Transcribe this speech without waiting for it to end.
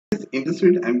In this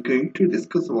video, I'm going to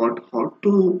discuss about how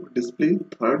to display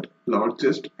third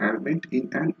largest element in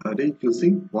an array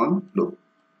using one loop.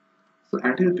 So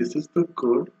and here this is the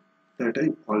code that I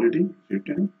already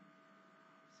written.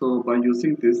 So by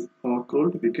using this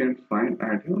code, we can find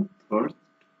and here third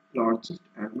largest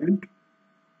element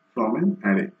from an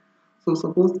array. So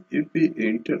suppose if we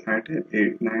enter at here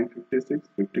 8, 9, 56,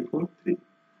 54, 3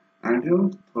 and here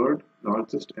third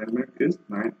largest element is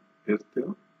 9 is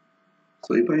there.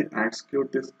 So if I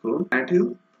execute this code at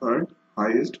your third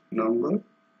highest number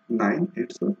 9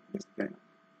 it's a display.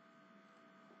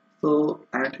 So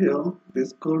at here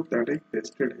this code that I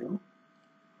pasted here.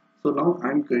 So now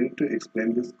I'm going to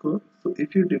explain this code. So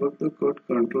if you debug the code,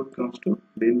 control comes to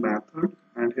main method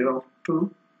and here after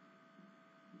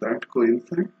that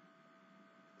coincide.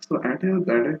 So at here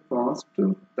that I passed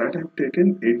that I've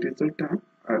taken integer type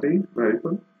array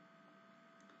variable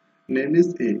name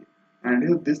is A and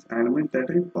here this element that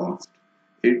I passed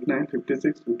 8, 9,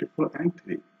 56, 54 and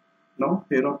 3. Now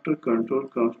hereafter control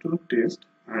comes to test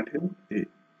and here A.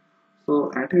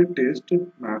 So at a test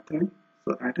method,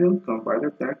 so at a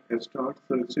compiler that starts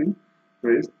searching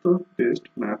where is the test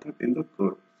method in the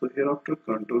code. So hereafter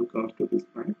control comes to this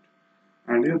point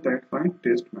and here that find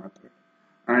test method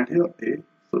and here A.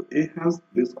 So A has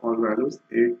this all values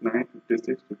 8, 9,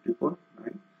 56, 54,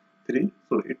 9, 3.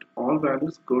 So it all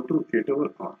values go to 8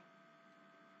 over R.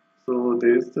 So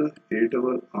there is the 8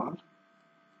 over R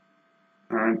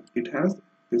and it has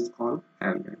this all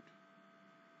element.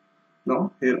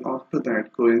 Now here after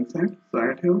that coincide, so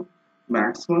at here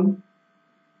max1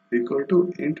 equal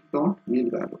to int dot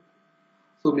mean value.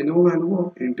 So minimum value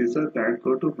of integer that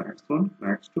go to max1,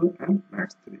 max2 and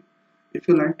max3. If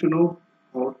you like to know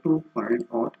how to find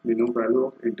out minimum value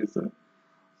of integer,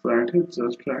 so at here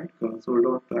just write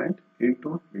console.write int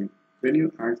dot min. When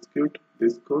you execute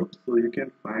this code, so you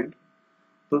can find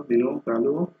the minimum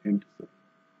value of integer.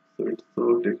 So it's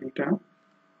taking time.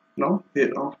 Now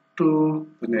here after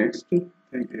the next thing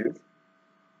is,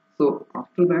 so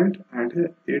after that add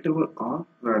here 8 over R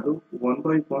value 1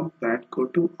 by 1 that go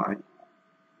to I.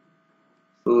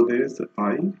 So there is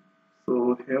I.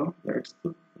 So here let's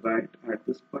write at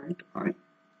this point I.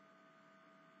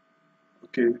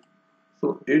 Okay.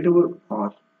 So 8 over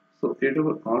R. So 8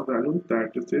 over R value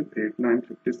that is 8, 9,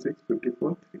 56,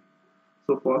 54, 3.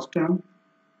 So first time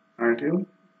add here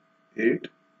 8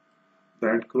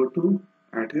 that go to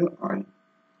add here I.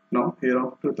 Now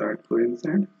hereafter that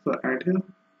coincide, so add here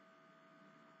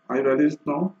I value is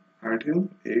now add here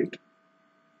 8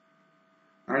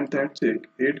 and that check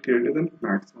 8 greater than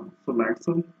maximum. So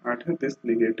maximum add here this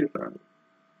negative value.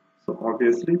 So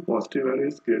obviously positive value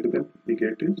is greater than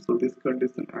negative, so this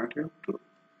condition add here true.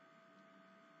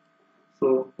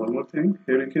 So one more thing,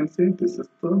 here you can see this is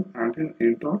the add here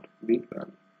int dot mean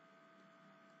value.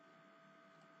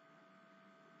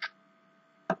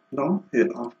 Now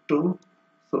hereafter,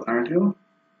 so add here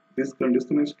this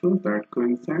condition is true, that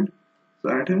coincide. So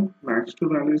add here max2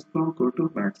 value is now go to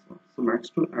max1. So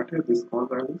max2 add here this all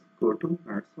values go to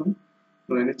max1.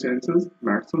 No any changes,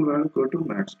 max1 value go to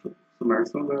max2. So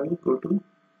max1 value go to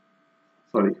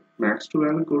max2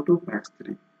 value go to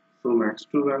max3. So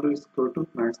max2 value is go to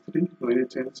max3, no any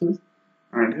changes.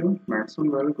 And here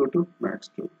max1 value go to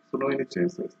max2. So no any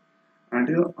changes. And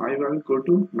here I value go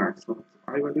to max1. So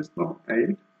I value is now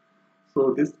 8.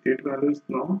 So this 8 value is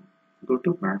now go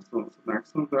to maximum. So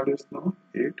maximum value is now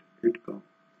 8, it comes.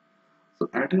 So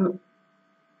at here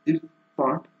if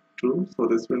part true, so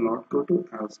this will not go to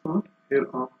else part. Here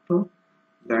after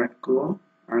that go on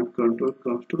and control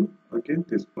comes to again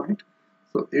this point.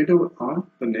 So 8 over R,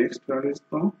 the next value is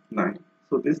now 9.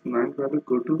 So this 9 value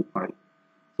go to I.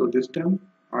 So this time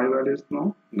I value is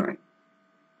now 9.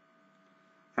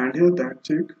 And here that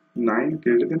check 9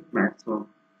 greater than maximum.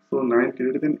 So 9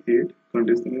 greater than 8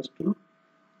 condition is true.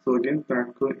 So again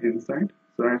that go inside.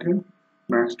 So at here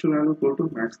max2 value go to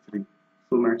max3.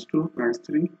 So max2,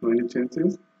 max3, no any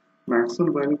changes.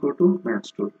 Max1 value go to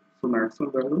max2. So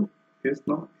max1 value is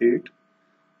now 8.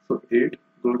 So 8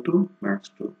 go to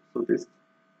max2. So this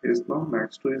is now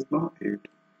max2 is now 8.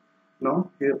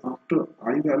 Now here after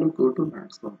I value go to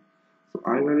maximum. So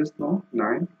I value is now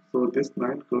 9. So this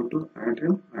 9 go to add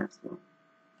here maximum.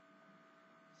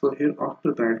 So here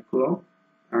after that go up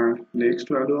and next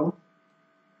value of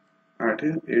add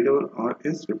here 8 over R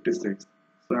is 56.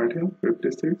 So add here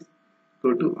 56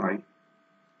 go to I.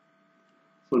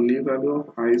 So new value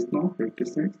of I is now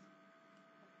 56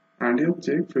 and here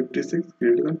check 56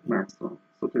 greater than maximum.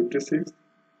 So 56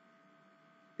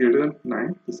 greater than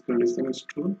 9, this condition is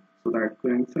true. So that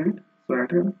coincide. So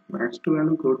add here max2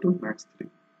 value go to max3.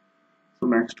 So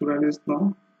max2 value is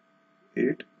now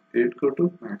 8 8 go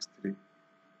to max 3.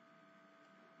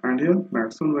 And here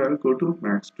max 1 value go to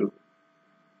max 2.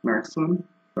 Max 1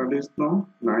 value is now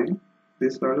 9.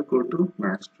 This value go to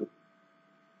max 2.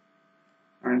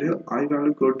 And here I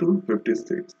value go to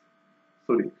 56.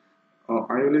 Sorry,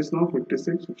 I value is now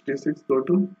 56. 56 go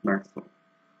to max 1.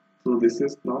 So this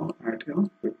is now at here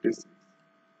 56.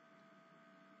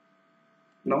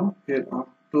 Now here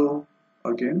after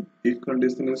again if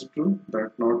condition is true,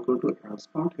 that not go to else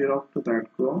part. Here after that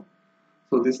go.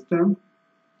 So this time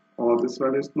this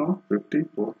value is now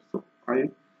 54. So I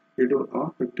it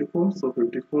will 54. So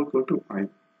 54 go to I.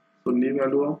 So new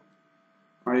value of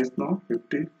I is now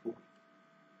 54.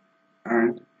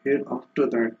 And here after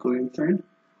that go inside.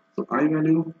 So I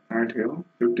value at here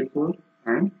 54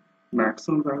 and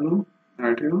maximum value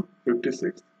at here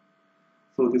 56.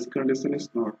 So this condition is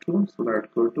not true. So that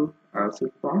go to else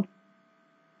if part.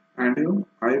 And here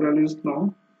I value is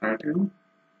now at here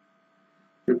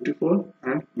 54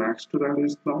 and max 2 value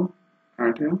is now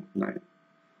at here 9.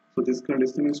 So this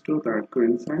condition is true, that go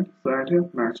inside. So at here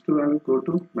max 2 value go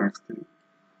to max 3.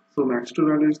 So max 2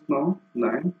 value is now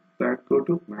 9, that go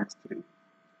to max 3.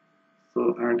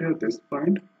 So at here this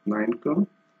point 9 come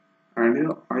and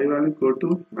here I value go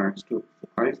to max 2. So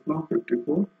I is now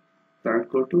 54, that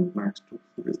go to max 2.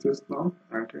 So this is now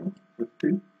at here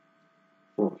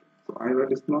 54. So I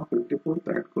value is now 54,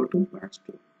 that go to max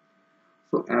 2.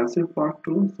 So as a part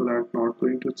 2, so that not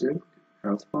going to change.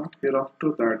 Else part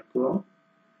hereafter that go up,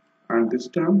 and this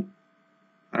time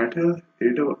at here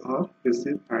 8 are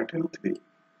received at here 3.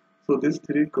 So this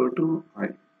 3 go to I.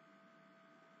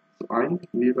 So I,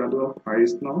 the value of I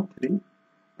is now 3,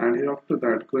 and hereafter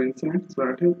that go inside. So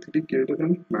at here 3 greater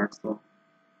than maximum.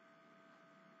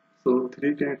 So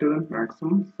 3 greater than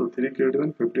maximum. So 3 greater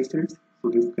than 56. So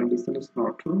this condition is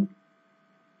not true.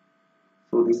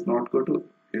 So this not go to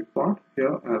a part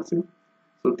here as if.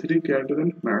 So 3 greater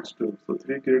than max 2. So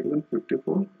 3 greater than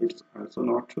 54. It's also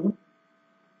not true.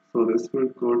 So this will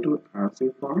go to as a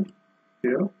part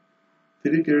here.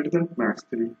 3 greater than max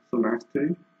 3. So max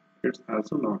 3, it's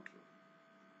also not true.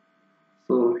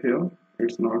 So here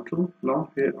it's not true. Now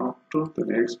here after the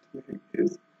next thing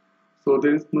is, so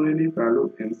there is no any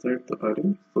value inside the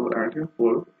array. So at here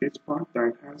for each part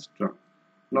that has true.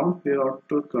 Now here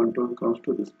after control comes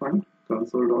to this point,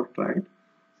 console.write.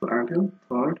 So at here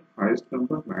third highest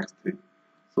number max 3.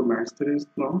 So max 3 is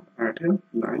now at here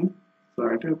 9. So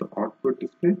at here the output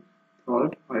display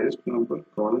third highest number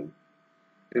colon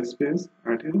space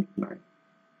at here 9.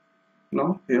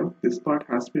 Now here this part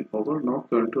has been over. Now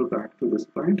control back to this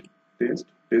point.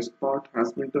 Test part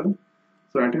has been done.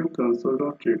 So at here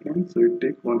console.readline. So it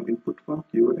take one input from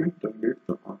keyword and terminate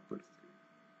the output.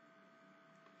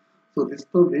 So this is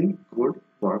the way code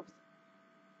works.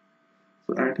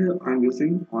 So at here I am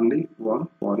using only one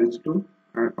for each loop,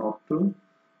 and after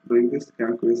doing this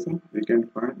calculation we can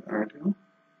find at here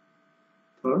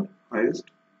third highest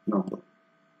number.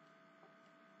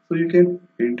 So you can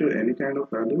enter any kind of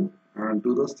value and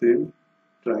do the same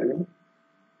trial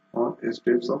or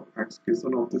steps of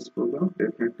execution of this program.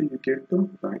 Definitely you get the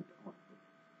right output.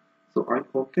 So I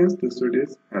hope guys this video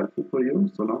is helpful for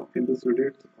you. So now in this video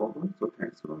it's over. So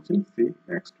thanks for watching. See you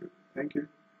next week. Thank you.